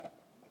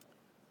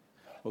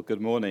Well,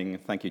 good morning.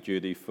 Thank you,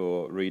 Judy,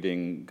 for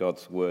reading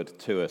God's Word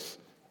to us.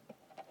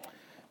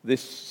 This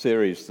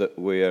series that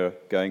we're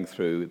going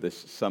through this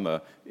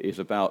summer is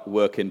about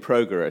work in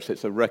progress.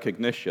 It's a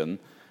recognition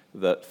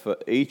that for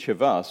each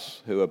of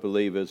us who are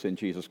believers in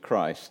Jesus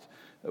Christ,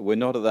 we're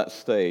not at that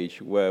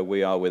stage where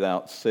we are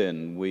without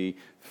sin. We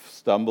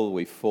stumble,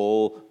 we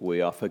fall,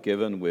 we are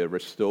forgiven, we're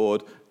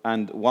restored,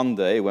 and one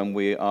day when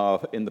we are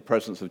in the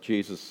presence of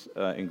Jesus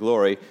in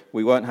glory,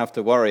 we won't have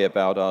to worry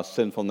about our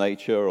sinful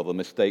nature or the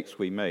mistakes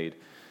we made.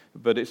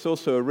 But it's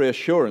also a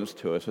reassurance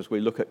to us as we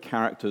look at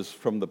characters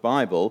from the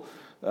Bible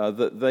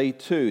that they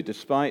too,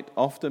 despite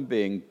often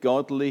being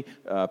godly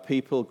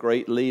people,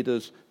 great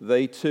leaders,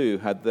 they too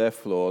had their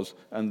flaws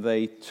and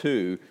they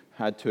too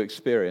had to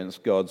experience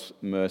God's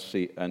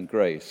mercy and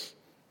grace.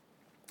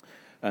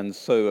 And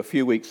so a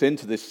few weeks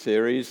into this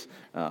series,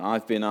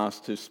 I've been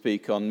asked to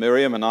speak on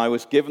Miriam, and I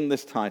was given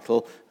this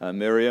title,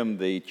 Miriam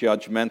the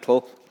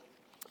Judgmental,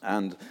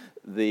 and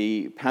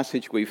the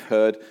passage we've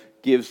heard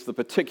gives the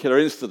particular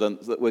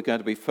incident that we're going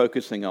to be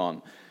focusing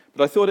on.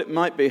 But I thought it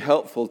might be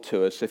helpful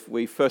to us if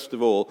we, first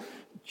of all,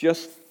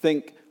 just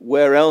think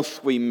where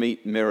else we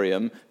meet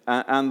Miriam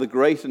and the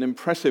great and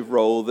impressive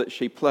role that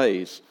she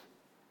plays.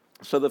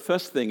 So the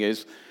first thing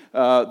is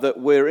that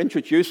we're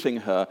introducing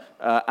her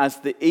as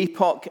the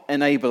epoch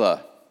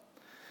enabler.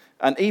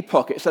 An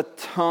epoch, it's a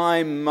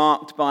time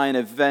marked by an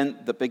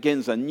event that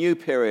begins a new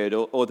period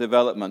or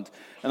development.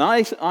 And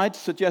I'd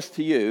suggest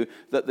to you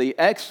that the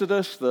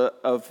exodus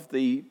of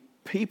the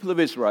people of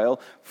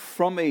Israel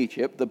from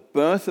Egypt, the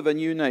birth of a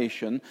new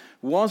nation,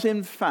 was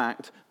in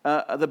fact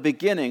the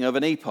beginning of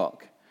an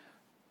epoch.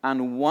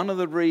 And one of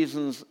the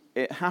reasons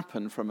it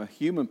happened from a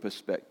human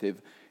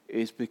perspective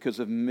is because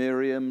of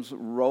Miriam's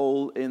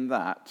role in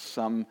that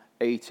some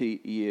 80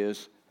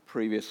 years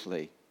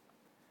previously.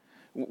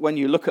 When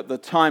you look at the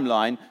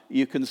timeline,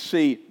 you can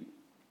see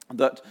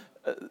that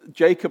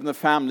Jacob and the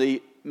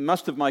family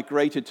must have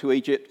migrated to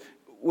Egypt.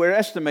 We're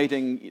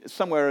estimating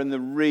somewhere in the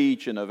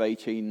region of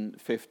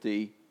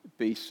 1850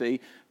 BC.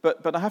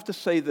 But I have to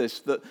say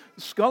this, that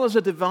scholars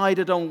are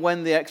divided on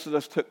when the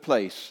Exodus took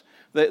place.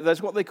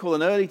 There's what they call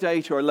an early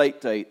date or a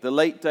late date. The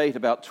late date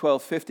about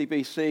 1250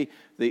 BC,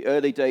 the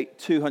early date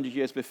 200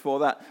 years before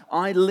that.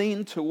 I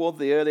lean toward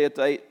the earlier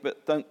date,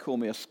 but don't call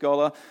me a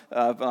scholar.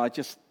 But I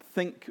just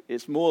think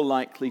it's more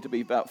likely to be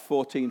about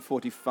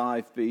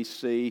 1445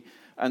 BC.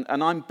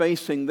 And I'm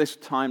basing this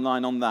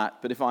timeline on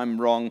that. But if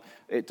I'm wrong,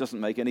 it doesn't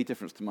make any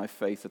difference to my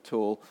faith at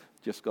all.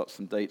 Just got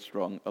some dates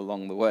wrong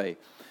along the way.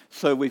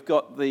 So we've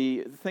got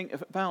the thing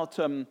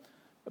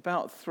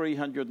about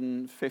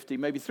 350,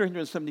 maybe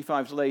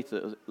 375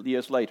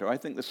 years later, I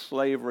think the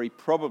slavery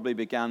probably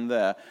began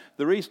there.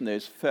 The reason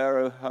is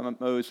Pharaoh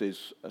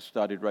Moses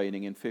started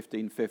reigning in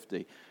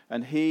 1550,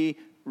 and he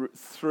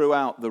threw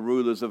out the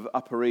rulers of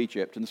Upper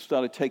Egypt and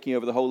started taking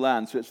over the whole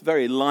land. So it's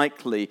very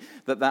likely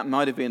that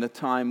might have been a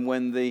time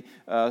when the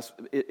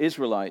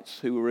Israelites,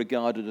 who were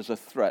regarded as a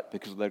threat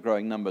because of their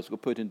growing numbers, were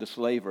put into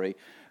slavery.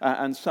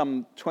 And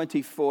some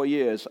 24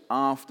 years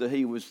after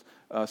he was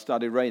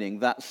started reigning,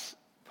 that's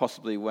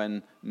possibly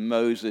when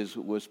Moses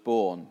was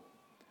born.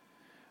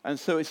 And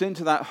so it's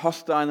into that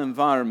hostile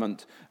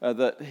environment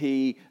that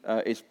he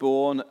is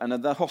born, and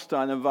the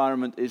hostile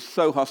environment is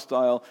so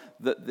hostile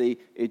that the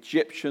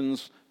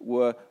Egyptians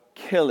were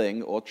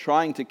killing or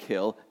trying to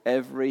kill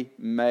every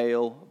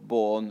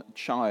male-born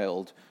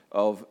child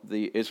of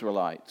the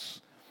Israelites.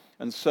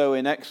 And so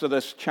in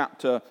Exodus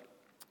chapter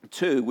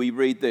 2, we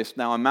read this.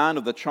 Now, a man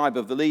of the tribe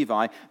of the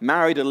Levi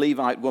married a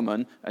Levite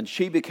woman, and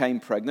she became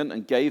pregnant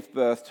and gave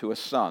birth to a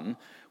son.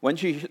 When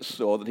she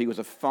saw that he was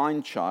a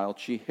fine child,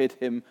 she hid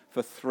him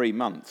for 3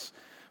 months.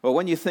 Well,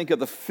 when you think of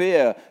the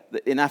fear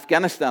in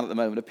Afghanistan at the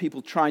moment of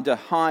people trying to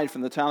hide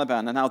from the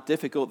Taliban and how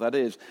difficult that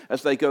is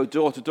as they go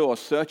door to door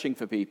searching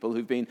for people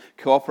who've been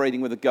cooperating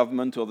with the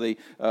government or the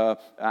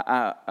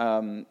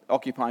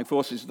occupying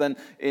forces, then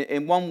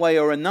in one way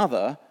or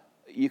another,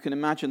 you can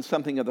imagine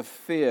something of the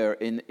fear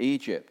in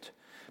Egypt.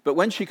 But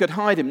when she could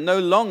hide him no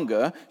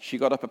longer, she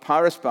got a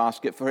papyrus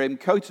basket for him,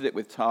 coated it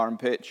with tar and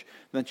pitch,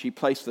 then she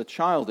placed the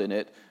child in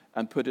it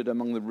and put it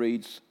among the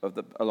reeds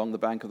along the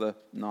bank of the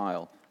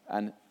Nile.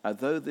 And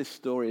although this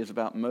story is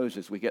about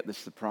Moses, we get this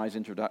surprise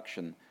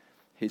introduction.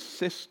 His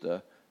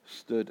sister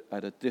stood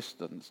at a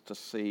distance to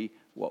see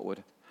what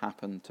would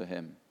happen to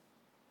him.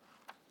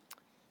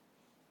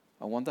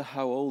 I wonder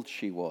how old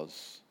she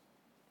was.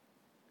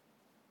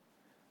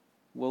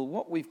 Well,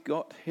 what we've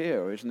got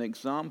here is an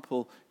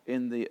example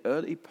in the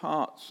early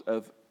parts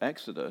of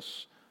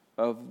Exodus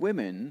of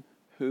women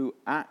who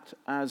act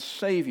as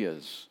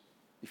saviors,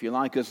 if you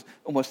like, as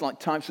almost like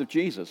types of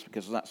Jesus,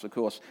 because that's, of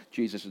course,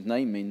 Jesus'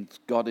 name means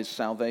God is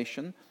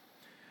salvation.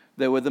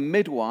 There were the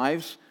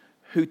midwives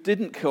who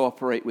didn't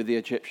cooperate with the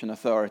Egyptian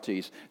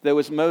authorities. There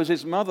was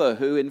Moses' mother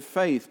who in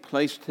faith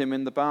placed him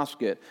in the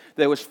basket.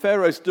 There was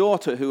Pharaoh's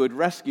daughter who would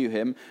rescue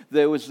him.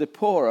 There was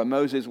Zipporah,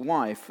 Moses'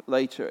 wife,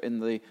 later in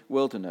the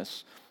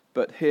wilderness.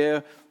 But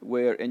here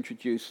we're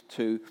introduced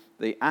to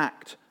the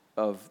act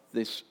of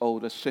this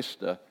older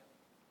sister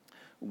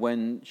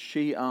when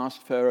she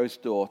asked Pharaoh's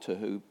daughter,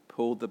 who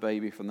pulled the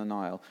baby from the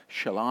Nile.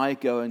 Shall I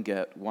go and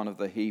get one of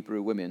the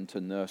Hebrew women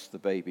to nurse the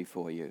baby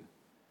for you?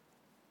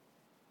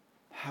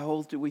 How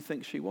old do we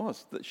think she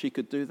was that she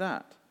could do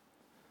that?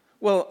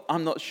 Well,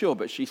 I'm not sure,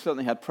 but she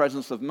certainly had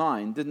presence of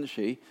mind, didn't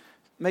she?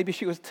 Maybe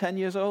she was 10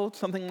 years old,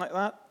 something like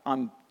that.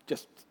 I'm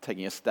just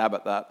taking a stab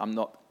at that. I'm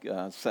not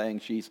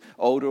saying she's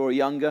older or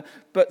younger,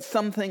 but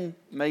something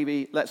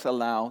maybe, let's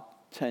allow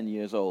 10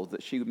 years old,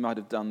 that she might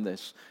have done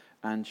this.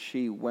 And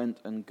she went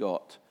and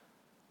got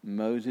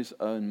Moses'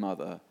 own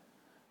mother,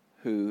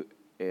 who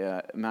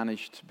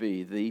managed to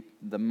be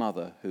the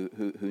mother who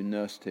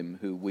nursed him,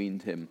 who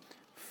weaned him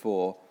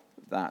for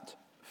that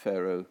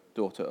Pharaoh,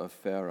 daughter of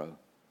Pharaoh.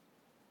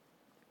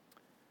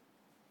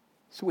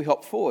 So we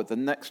hop forward. The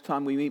next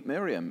time we meet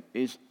Miriam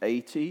is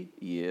 80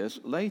 years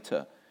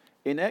later.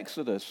 In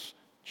Exodus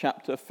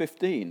chapter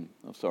 15.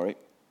 Oh, sorry.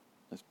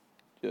 Let's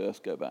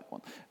just go back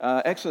one.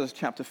 Exodus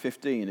chapter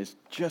 15 is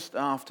just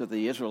after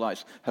the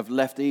Israelites have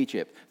left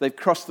Egypt. They've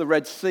crossed the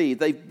Red Sea.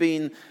 They've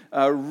been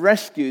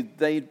rescued.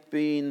 They've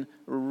been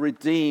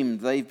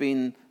redeemed.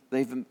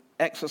 They've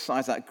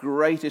exercised that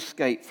great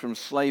escape from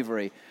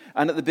slavery.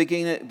 And at the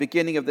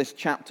beginning of this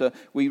chapter,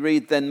 we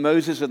read, then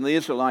Moses and the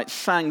Israelites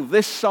sang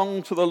this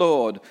song to the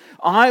Lord.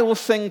 I will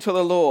sing to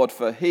the Lord,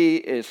 for he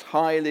is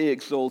highly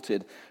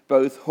exalted.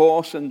 Both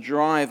horse and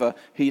driver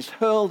he's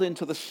hurled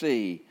into the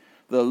sea.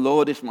 The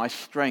Lord is my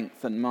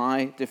strength and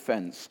my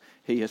defense.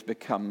 He has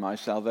become my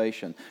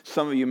salvation.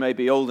 Some of you may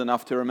be old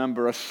enough to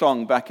remember a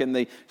song back in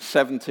the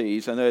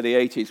 70s and early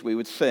 80s we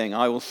would sing,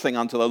 I will sing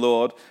unto the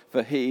Lord,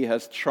 for he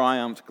has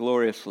triumphed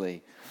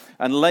gloriously.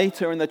 And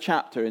later in the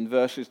chapter, in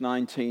verses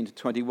 19 to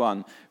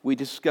 21, we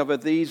discover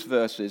these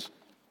verses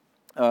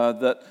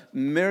that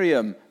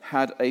Miriam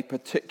had a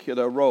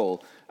particular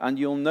role. And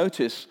you'll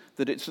notice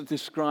that it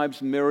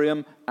describes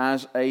Miriam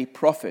as a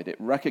prophet. It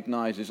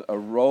recognizes a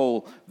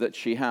role that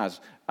she has.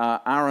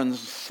 Aaron's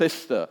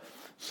sister.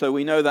 So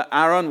we know that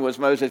Aaron was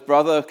Moses'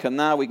 brother.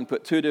 Now we can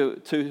put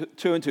two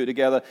and two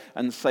together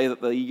and say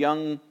that the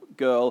young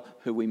girl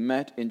who we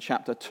met in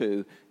chapter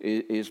 2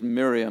 is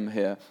Miriam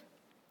here.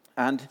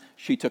 And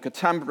she took a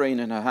tambourine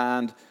in her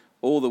hand.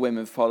 All the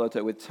women followed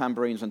her with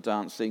tambourines and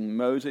dancing.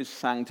 Moses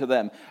sang to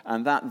them,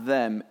 and that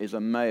them is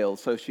a male.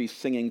 So she's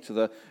singing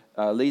to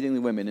leading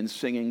the women and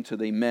singing to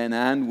the men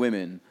and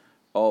women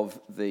of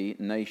the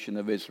nation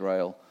of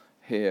Israel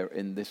here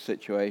in this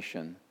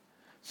situation.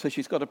 So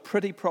she's got a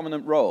pretty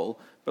prominent role,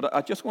 but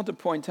I just want to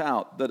point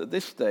out that at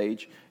this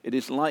stage, it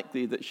is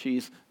likely that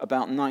she's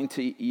about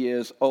 90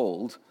 years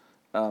old,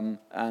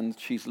 and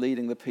she's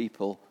leading the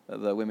people,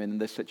 the women in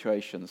this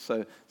situation.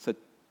 So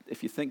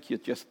if you think you're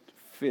just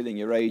feeling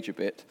your age a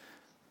bit,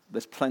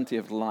 there's plenty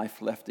of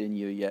life left in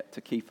you yet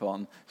to keep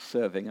on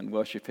serving and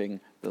worshipping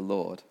the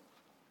Lord.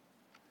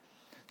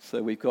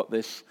 So we've got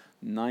this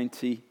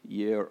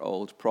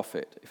 90-year-old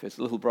prophet. If his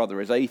little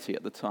brother is 80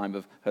 at the time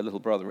of, her little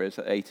brother is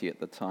 80 at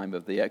the time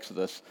of the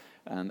Exodus,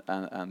 and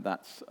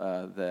that's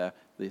there,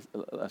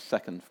 a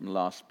second from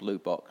last blue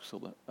box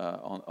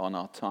on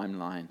our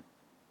timeline.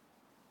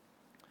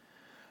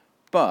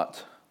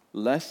 But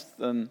less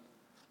than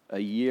a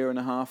year and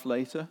a half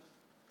later,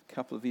 a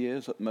couple of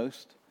years at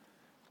most,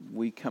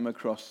 we come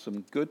across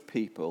some good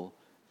people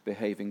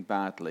behaving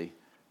badly,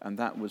 and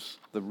that was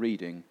the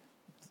reading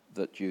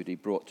that Judy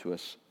brought to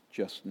us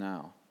just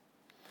now.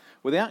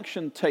 Well, the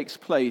action takes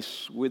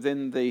place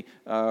within the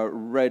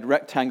red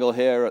rectangle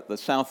here at the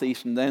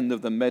southeastern end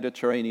of the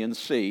Mediterranean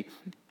Sea.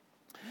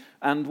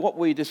 And what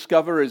we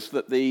discover is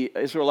that the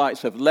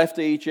Israelites have left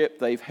Egypt,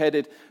 they've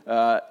headed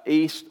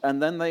east,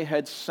 and then they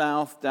head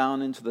south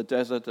down into the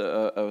desert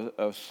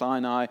of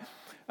Sinai.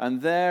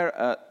 And there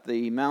at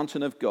the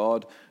mountain of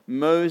God,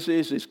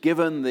 Moses is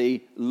given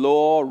the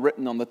law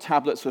written on the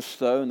tablets of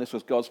stone. This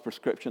was God's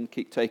prescription,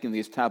 keep taking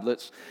these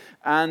tablets.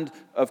 And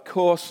of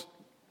course,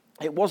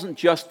 it wasn't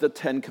just the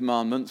 10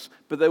 Commandments,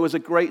 but there was a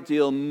great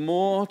deal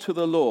more to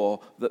the law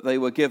that they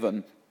were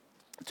given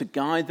to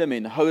guide them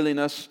in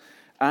holiness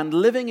and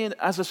living in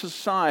as a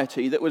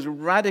society that was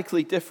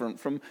radically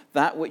different from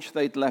that which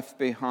they'd left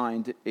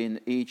behind in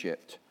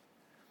Egypt.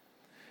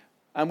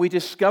 And we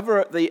discover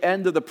at the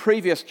end of the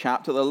previous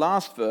chapter, the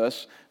last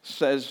verse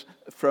says,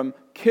 from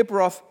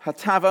Kibroth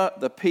Hattava,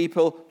 the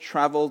people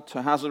traveled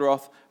to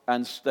Hazeroth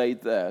and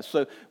stayed there.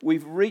 So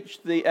we've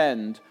reached the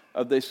end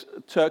of this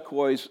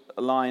turquoise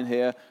line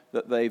here,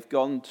 that they've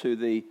gone to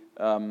the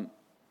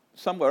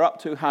somewhere up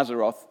to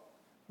Hazeroth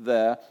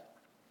there.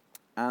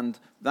 And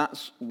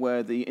that's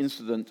where the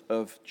incident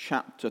of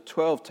chapter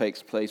 12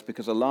 takes place,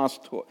 because the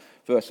last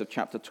verse of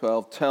chapter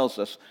 12 tells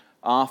us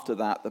after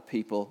that the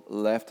people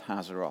left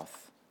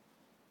Hazeroth.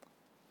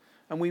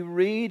 And we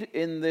read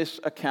in this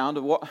account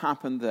of what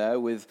happened there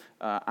with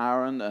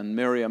Aaron and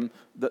Miriam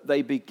that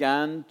they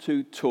began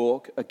to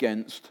talk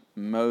against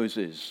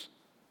Moses.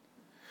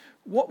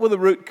 What were the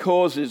root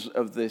causes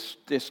of this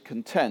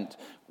discontent?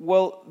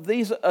 Well,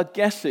 these are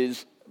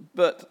guesses,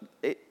 but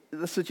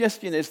the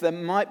suggestion is there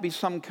might be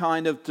some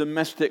kind of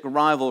domestic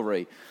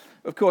rivalry.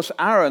 Of course,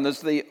 Aaron,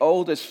 as the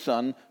oldest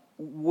son,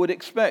 would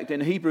expect,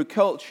 in Hebrew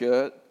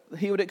culture,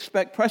 he would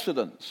expect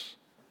precedence.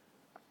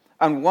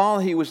 And while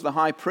he was the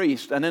high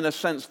priest and in a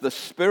sense the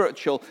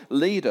spiritual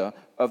leader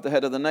of the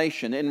head of the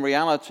nation, in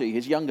reality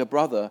his younger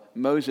brother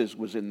Moses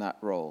was in that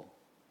role.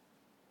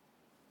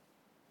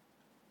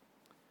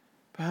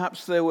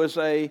 Perhaps there was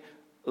a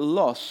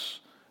loss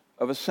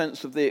of a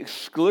sense of the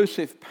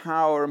exclusive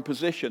power and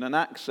position and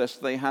access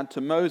they had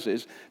to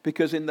Moses,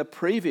 because in the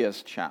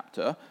previous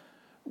chapter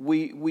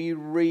we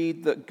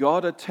read that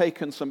God had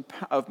taken some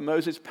of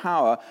Moses'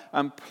 power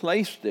and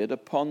placed it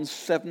upon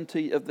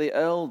 70 of the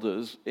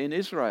elders in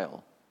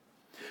Israel.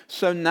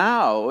 So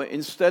now,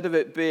 instead of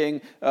it being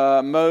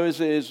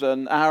Moses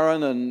and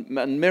Aaron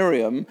and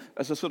Miriam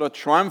as a sort of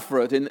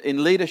triumvirate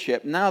in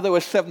leadership, now there were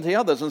 70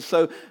 others. And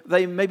so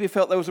they maybe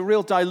felt there was a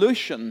real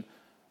dilution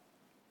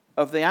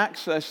of the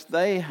access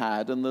they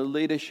had and the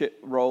leadership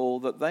role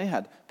that they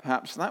had.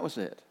 Perhaps that was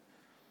it.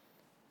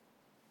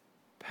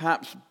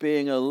 Perhaps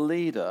being a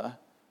leader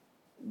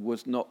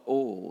was not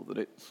all that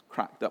it's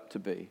cracked up to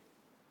be.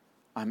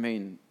 I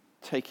mean,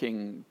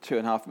 taking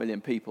 2.5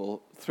 million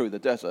people through the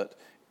desert,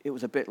 it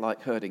was a bit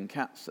like herding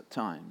cats at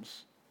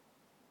times.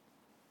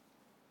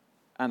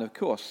 And of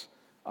course,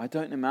 I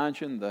don't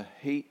imagine the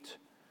heat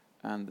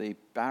and the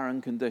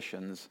barren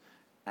conditions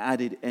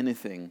added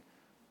anything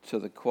to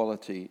the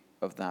quality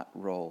of that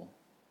role.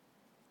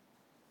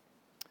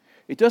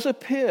 It does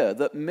appear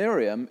that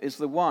Miriam is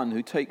the one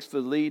who takes the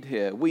lead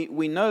here.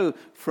 We know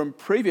from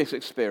previous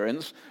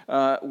experience,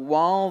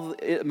 while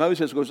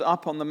Moses was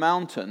up on the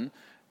mountain,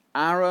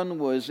 Aaron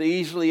was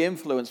easily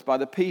influenced by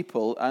the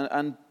people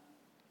and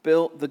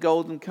built the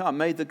golden calf,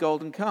 made the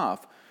golden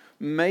calf.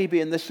 Maybe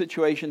in this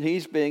situation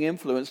he's being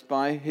influenced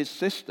by his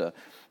sister.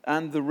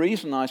 And the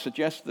reason I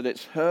suggest that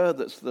it's her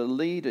that's the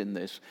lead in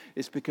this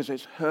is because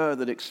it's her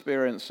that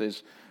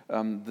experiences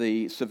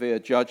the severe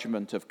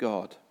judgment of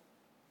God.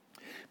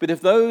 But if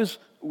those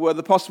were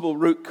the possible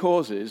root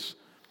causes,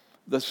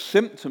 the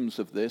symptoms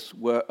of this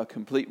were a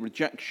complete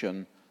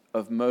rejection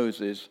of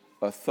Moses'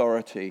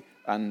 authority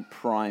and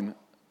prime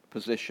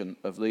position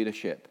of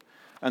leadership.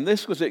 And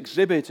this was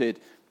exhibited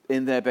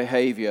in their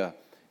behavior.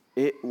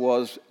 It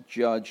was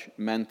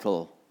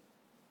judgmental.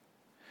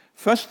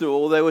 First of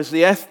all, there was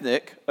the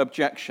ethnic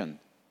objection.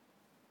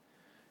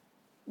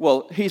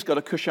 Well, he's got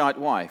a Cushite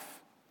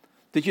wife.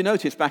 Did you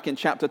notice back in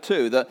chapter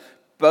 2 that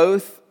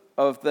both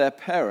of their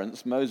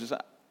parents, Moses,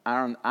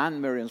 Aaron,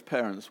 and Miriam's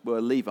parents,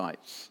 were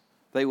Levites?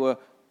 They were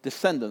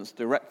descendants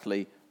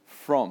directly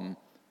from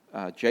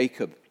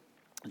Jacob,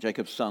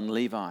 Jacob's son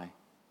Levi.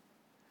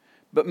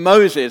 But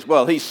Moses,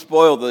 well, he's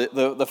spoiled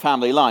the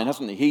family line,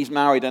 hasn't he? He's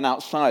married an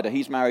outsider.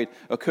 He's married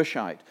a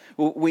Cushite.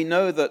 Well, we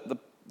know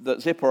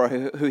that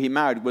Zipporah, who he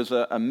married, was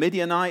a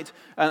Midianite,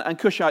 and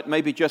Cushite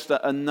may be just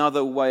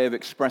another way of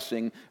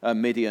expressing a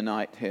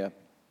Midianite here.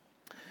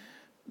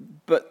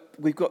 But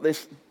we've got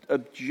this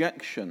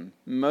objection.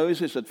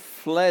 Moses had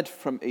fled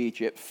from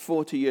Egypt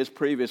 40 years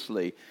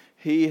previously.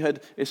 He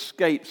had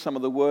escaped some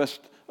of the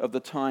worst of the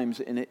times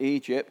in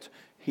Egypt.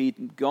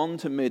 He'd gone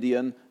to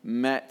Midian,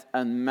 met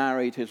and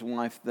married his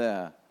wife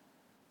there.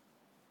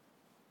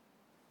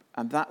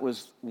 And that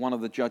was one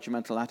of the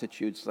judgmental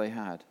attitudes they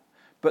had.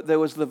 But there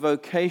was the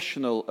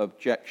vocational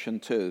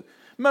objection too.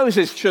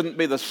 Moses shouldn't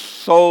be the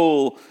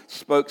sole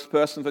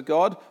spokesperson for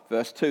God.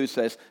 Verse 2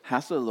 says,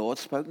 "Has the Lord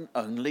spoken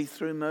only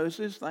through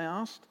Moses?" they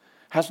asked.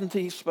 "Hasn't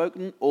he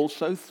spoken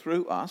also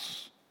through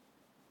us?"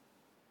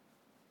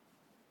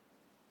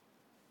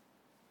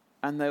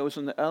 And there was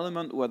an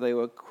element where they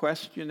were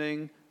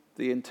questioning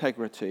the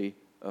integrity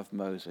of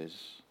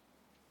Moses.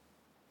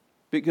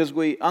 Because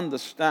we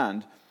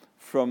understand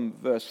from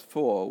verse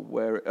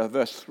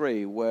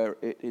 3, where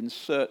it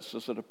inserts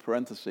a sort of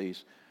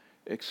parentheses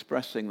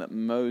expressing that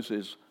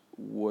Moses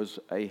was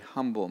a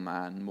humble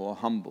man, more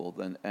humble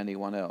than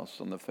anyone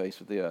else on the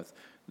face of the earth.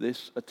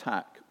 This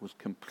attack was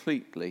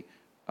completely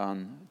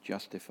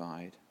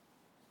unjustified.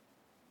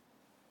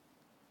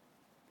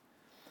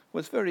 Well,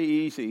 it's very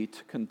easy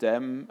to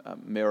condemn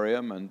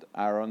Miriam and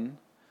Aaron,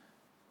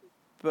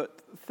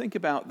 but think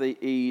about the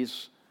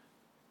ease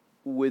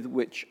with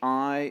which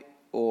I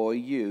or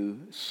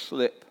you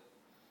slip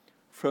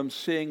from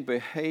seeing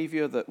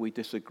behavior that we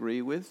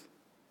disagree with,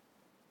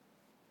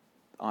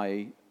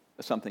 i.e.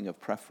 something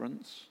of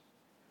preference,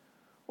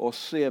 or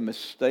see a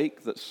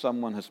mistake that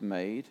someone has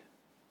made,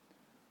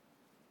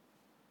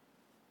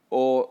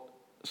 or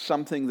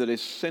something that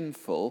is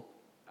sinful,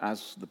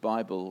 as the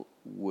Bible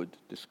would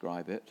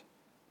describe it,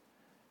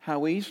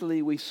 how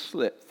easily we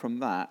slip from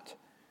that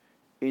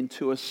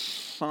into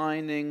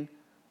assigning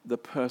the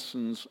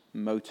person's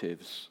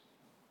motives.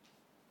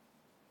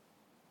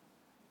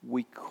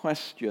 We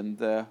question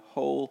their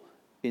whole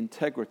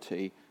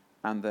integrity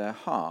and their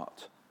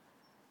heart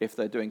if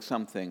they're doing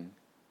something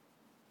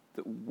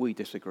that we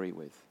disagree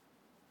with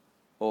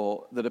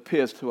or that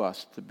appears to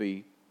us to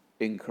be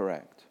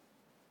incorrect.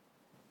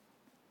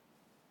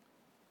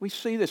 We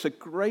see this a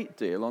great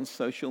deal on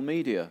social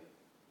media.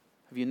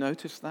 Have you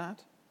noticed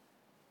that?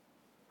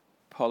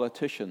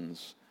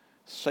 Politicians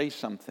say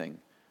something,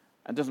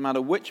 and it doesn't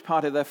matter which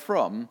party they're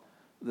from,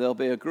 there'll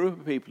be a group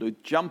of people who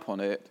jump on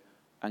it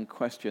and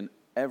question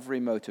every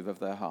motive of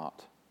their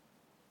heart.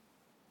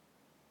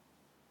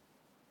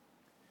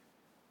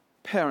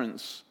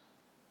 parents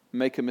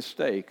make a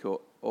mistake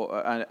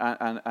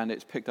and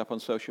it's picked up on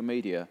social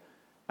media,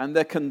 and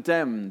they're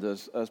condemned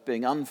as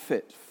being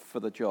unfit for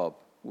the job.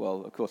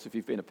 Well, of course, if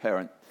you've been a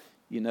parent,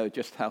 you know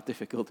just how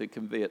difficult it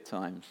can be at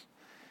times.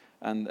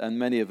 And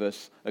many of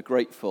us are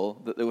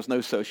grateful that there was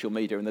no social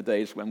media in the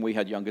days when we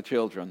had younger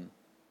children.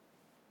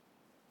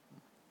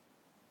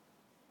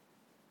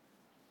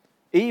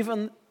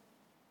 Even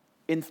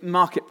in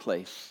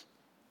marketplace,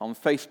 on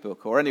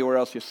Facebook or anywhere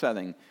else you're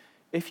selling,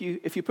 if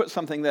you put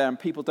something there and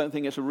people don't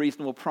think it's a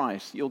reasonable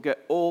price, you'll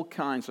get all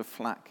kinds of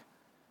flack.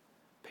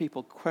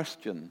 People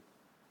question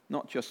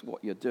not just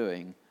what you're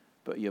doing,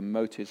 but your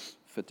motives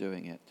for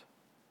doing it.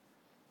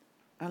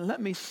 And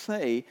let me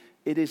say,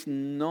 it is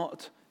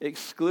not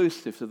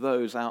exclusive to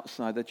those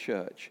outside the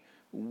church.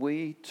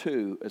 We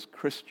too, as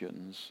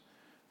Christians,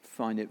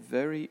 find it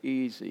very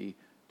easy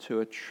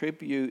to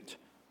attribute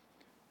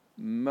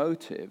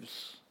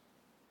motives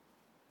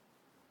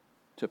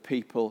to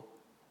people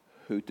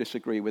who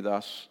disagree with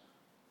us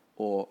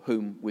or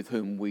with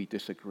whom we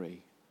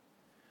disagree.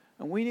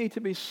 And we need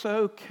to be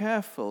so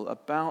careful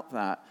about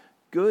that.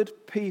 Good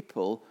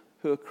people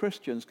who are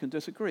Christians can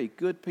disagree.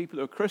 Good people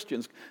who are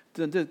Christians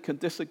can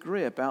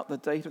disagree about the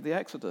date of the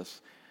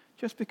Exodus.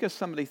 Just because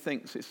somebody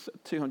thinks it's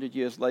 200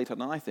 years later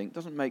than I think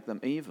doesn't make them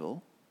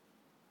evil.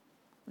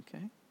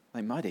 Okay?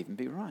 They might even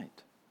be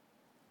right.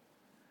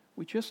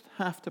 We just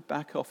have to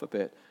back off a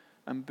bit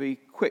and be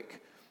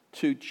quick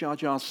to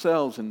judge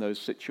ourselves in those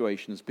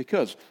situations,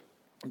 because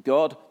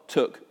God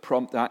took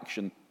prompt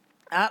action.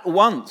 At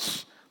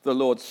once, the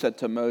Lord said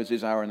to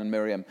Moses, Aaron, and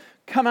Miriam,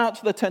 "Come out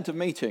to the tent of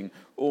meeting,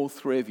 all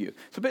three of you."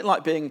 It's a bit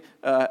like being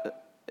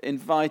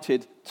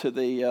invited to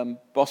the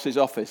boss's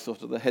office or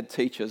to the head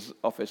teacher's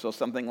office or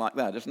something like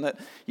that, isn't it?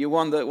 You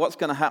wonder what's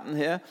going to happen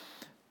here.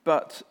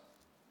 But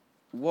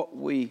what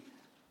we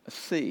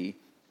see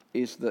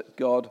is that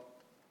God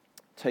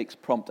takes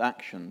prompt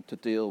action to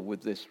deal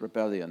with this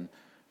rebellion.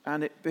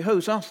 And it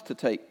behooves us to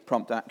take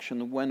prompt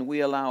action when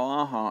we allow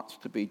our hearts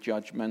to be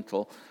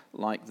judgmental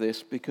like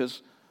this,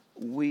 because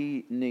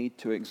we need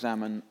to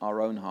examine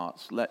our own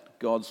hearts. Let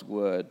God's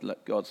word,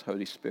 let God's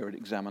Holy Spirit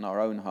examine our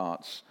own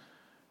hearts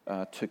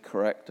to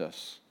correct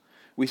us.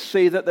 We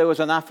see that there was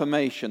an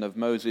affirmation of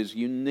Moses'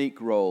 unique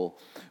role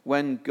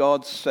when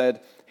God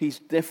said, "He's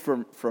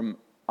different from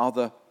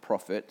other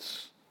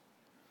prophets.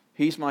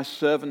 He's my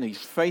servant,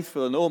 he's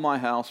faithful in all my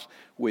house.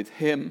 With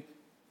him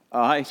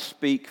I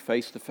speak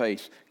face to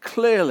face,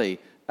 clearly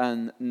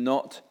and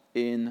not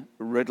in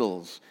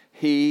riddles.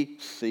 He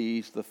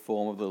sees the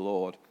form of the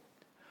Lord.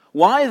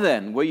 Why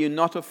then were you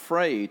not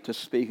afraid to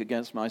speak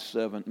against my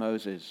servant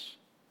Moses?"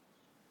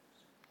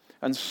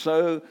 And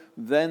so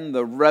then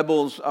the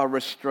rebels are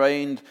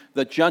restrained,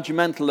 the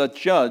judgmental are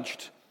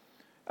judged,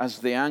 as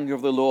the anger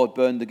of the Lord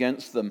burned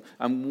against them.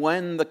 And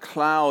when the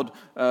cloud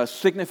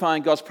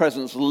signifying God's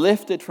presence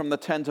lifted from the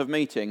tent of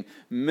meeting,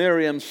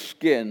 Miriam's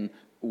skin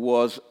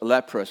was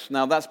leprous.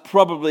 Now, that's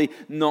probably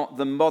not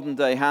the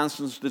modern-day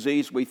Hansen's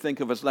disease we think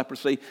of as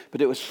leprosy, but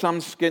it was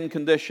some skin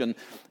condition.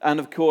 And,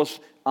 of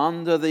course,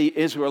 under the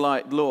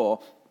Israelite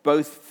law,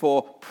 both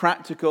for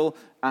practical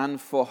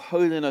and for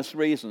holiness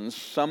reasons,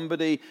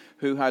 somebody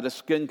who had a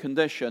skin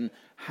condition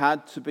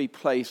had to be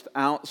placed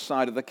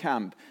outside of the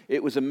camp.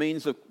 It was a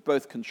means of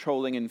both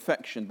controlling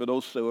infection, but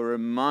also a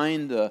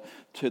reminder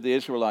to the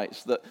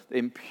Israelites that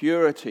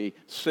impurity,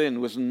 sin,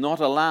 was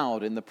not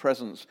allowed in the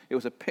presence. It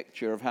was a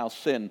picture of how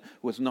sin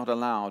was not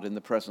allowed in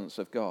the presence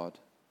of God.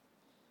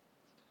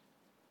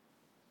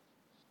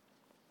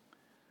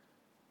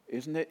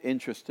 Isn't it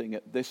interesting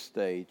at this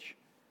stage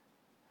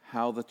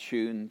how the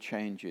tune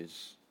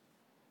changes?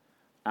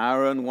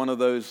 Aaron, one of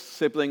those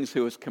siblings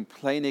who was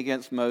complaining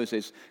against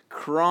Moses,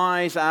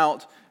 cries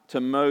out to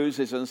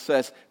Moses and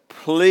says,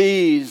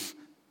 "Please,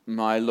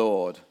 my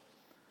Lord,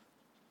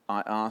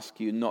 I ask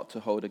you not to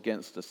hold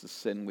against us the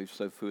sin we've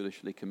so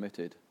foolishly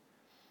committed."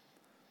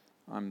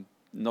 I'm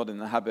not in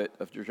the habit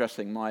of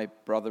addressing my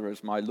brother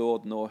as my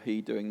Lord, nor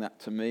he doing that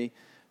to me.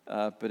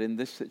 But in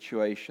this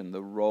situation,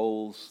 the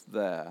roles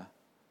there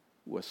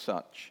were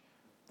such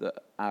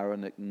that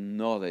Aaron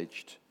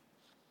acknowledged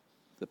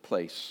the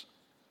place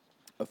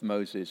of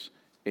Moses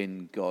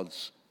in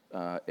God's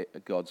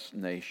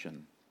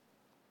nation.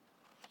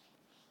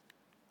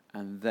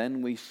 And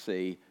then we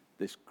see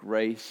this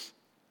grace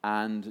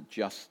and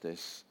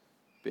justice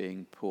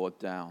being poured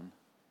down.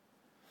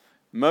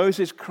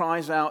 Moses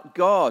cries out,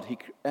 "God,"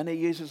 and he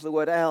uses the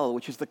word El,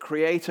 which is the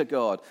creator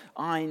God.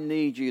 "I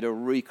need you to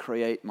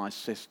recreate my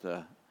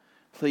sister.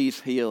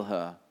 Please heal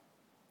her."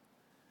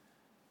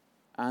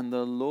 And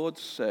the Lord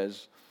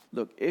says,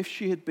 look, if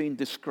she had been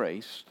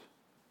disgraced,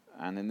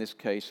 and in this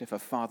case, if her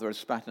father had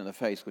spat in her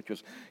face, which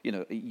was,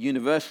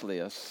 universally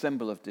a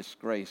symbol of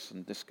disgrace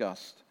and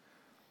disgust,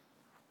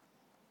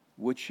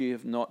 would she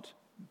have not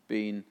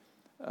been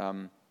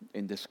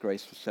in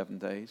disgrace for 7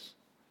 days?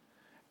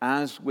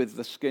 As with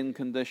the skin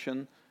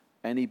condition,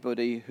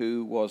 anybody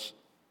who was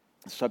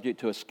subject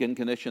to a skin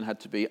condition had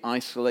to be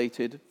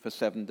isolated for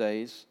 7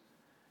 days.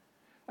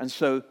 And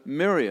so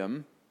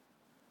Miriam,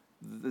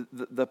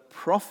 the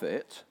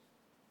prophet,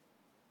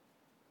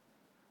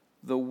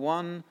 the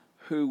one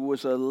who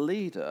was a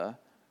leader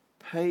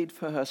paid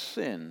for her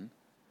sin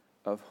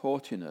of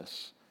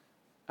haughtiness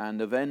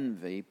and of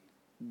envy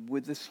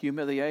with this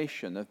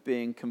humiliation of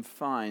being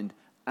confined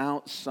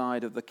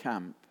outside of the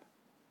camp.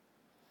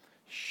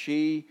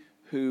 She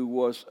who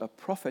was a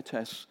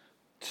prophetess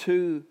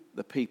to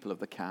the people of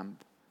the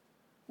camp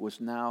was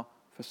now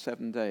for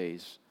 7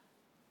 days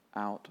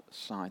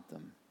outside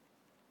them.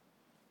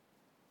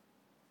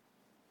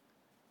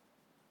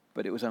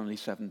 But it was only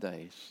 7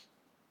 days.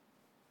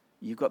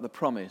 You've got the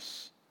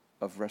promise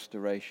of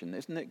restoration.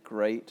 Isn't it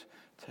great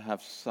to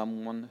have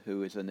someone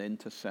who is an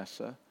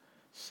intercessor,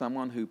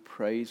 someone who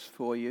prays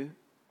for you?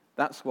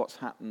 That's what's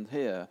happened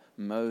here.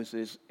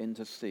 Moses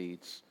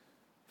intercedes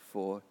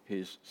for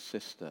his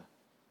sister.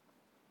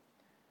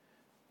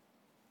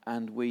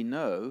 And we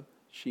know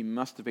she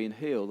must have been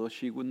healed or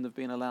she wouldn't have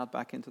been allowed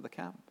back into the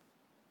camp.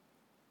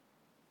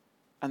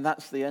 And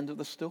that's the end of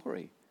the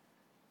story.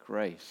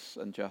 Grace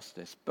and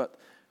justice. But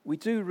we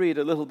do read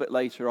a little bit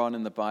later on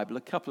in the Bible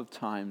a couple of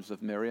times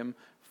of Miriam.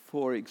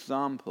 For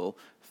example,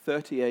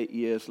 38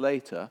 years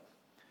later,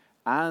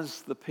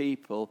 as the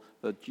people,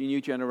 the new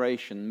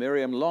generation,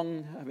 Miriam,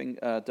 long having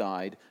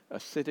died, are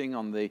sitting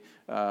on the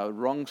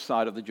wrong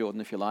side of the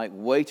Jordan, if you like,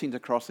 waiting to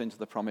cross into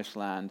the promised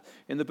land.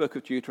 In the book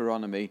of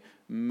Deuteronomy,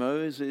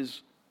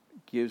 Moses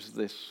gives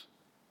this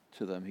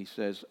to them. He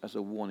says, as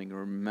a warning,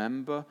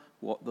 remember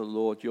what the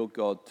Lord your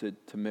God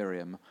did to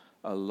Miriam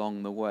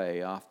along the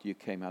way after you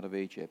came out of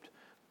Egypt.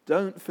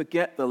 Don't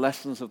forget the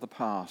lessons of the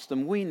past.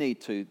 And we need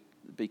to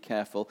be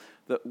careful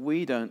that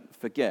we don't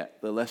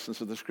forget the lessons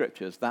of the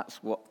Scriptures.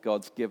 That's what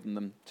God's given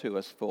them to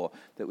us for,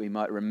 that we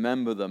might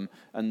remember them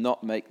and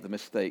not make the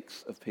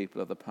mistakes of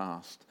people of the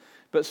past.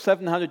 But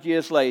 700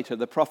 years later,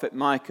 the prophet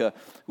Micah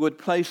would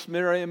place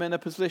Miriam in a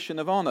position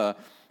of honor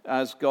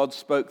as God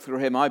spoke through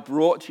him. I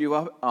brought you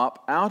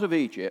up out of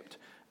Egypt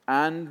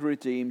and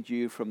redeemed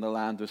you from the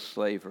land of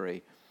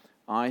slavery.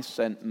 I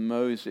sent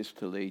Moses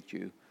to lead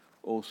you,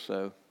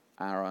 also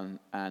Aaron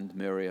and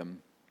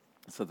Miriam.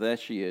 So there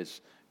she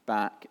is,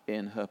 back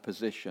in her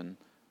position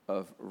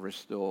of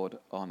restored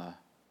honor.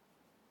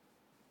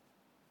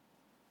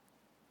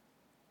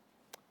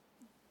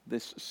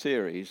 This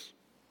series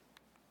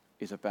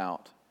is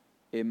about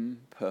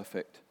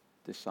imperfect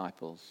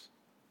disciples.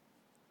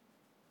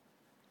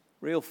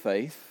 Real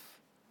faith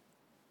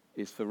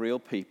is for real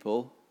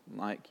people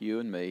like you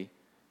and me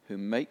who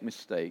make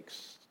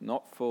mistakes,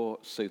 not for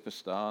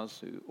superstars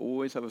who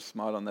always have a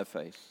smile on their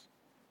face.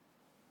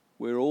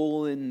 We're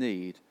all in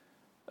need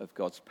of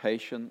God's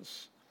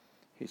patience,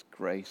 His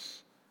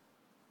grace,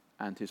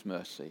 and His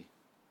mercy.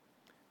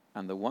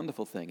 And the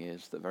wonderful thing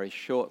is that very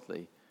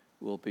shortly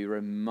we'll be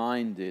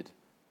reminded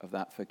of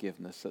that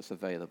forgiveness that's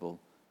available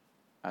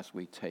as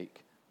we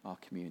take our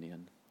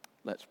communion.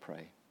 Let's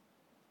pray.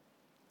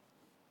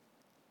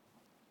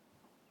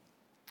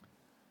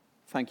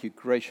 Thank you,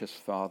 gracious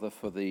Father,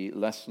 for the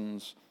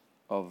lessons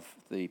of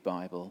the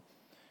Bible,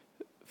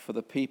 for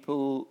the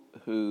people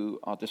who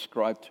are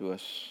described to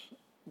us,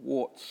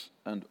 warts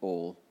and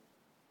all.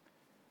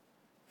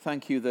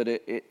 Thank you that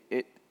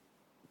it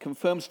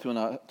confirms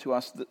to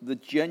us the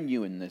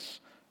genuineness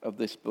of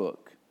this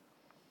book,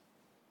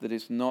 that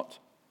it's not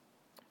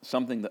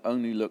something that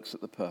only looks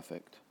at the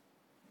perfect,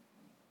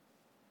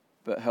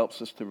 but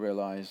helps us to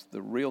realize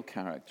the real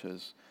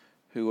characters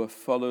who are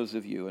followers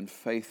of you and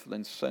faithful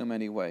in so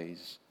many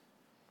ways,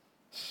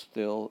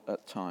 still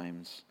at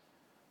times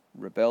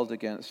rebelled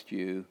against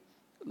you,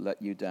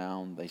 let you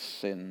down, they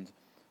sinned,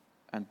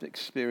 and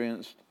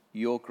experienced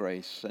your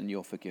grace and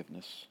your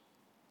forgiveness.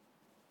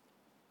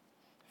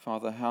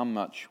 Father, how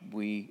much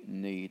we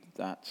need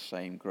that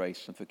same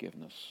grace and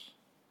forgiveness.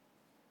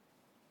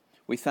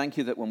 We thank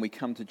you that when we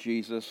come to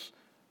Jesus,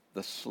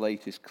 the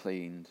slate is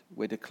cleaned.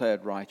 We're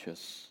declared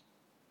righteous.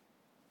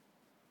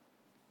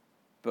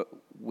 But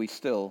we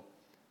still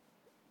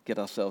get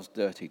ourselves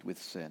dirtied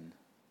with sin.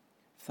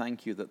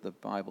 Thank you that the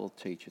Bible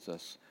teaches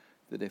us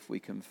that if we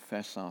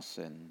confess our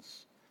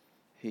sins,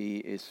 He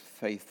is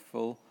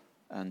faithful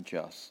and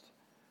just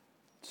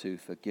to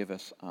forgive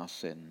us our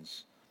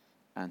sins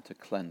and to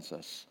cleanse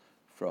us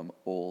from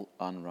all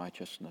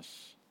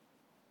unrighteousness.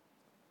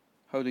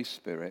 Holy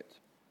Spirit,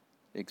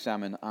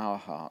 examine our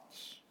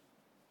hearts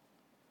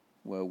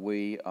where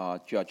we are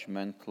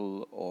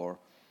judgmental or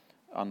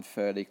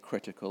unfairly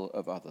critical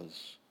of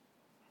others.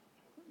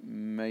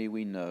 May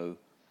we know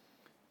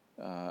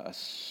a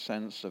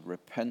sense of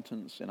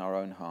repentance in our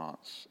own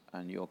hearts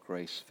and your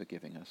grace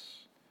forgiving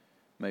us.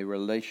 May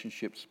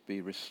relationships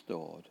be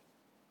restored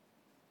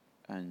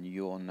and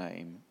your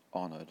name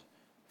honored,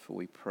 for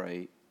we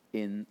pray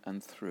in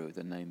and through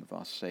the name of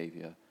our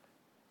Savior,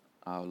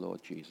 our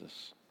Lord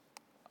Jesus.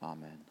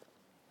 Amen.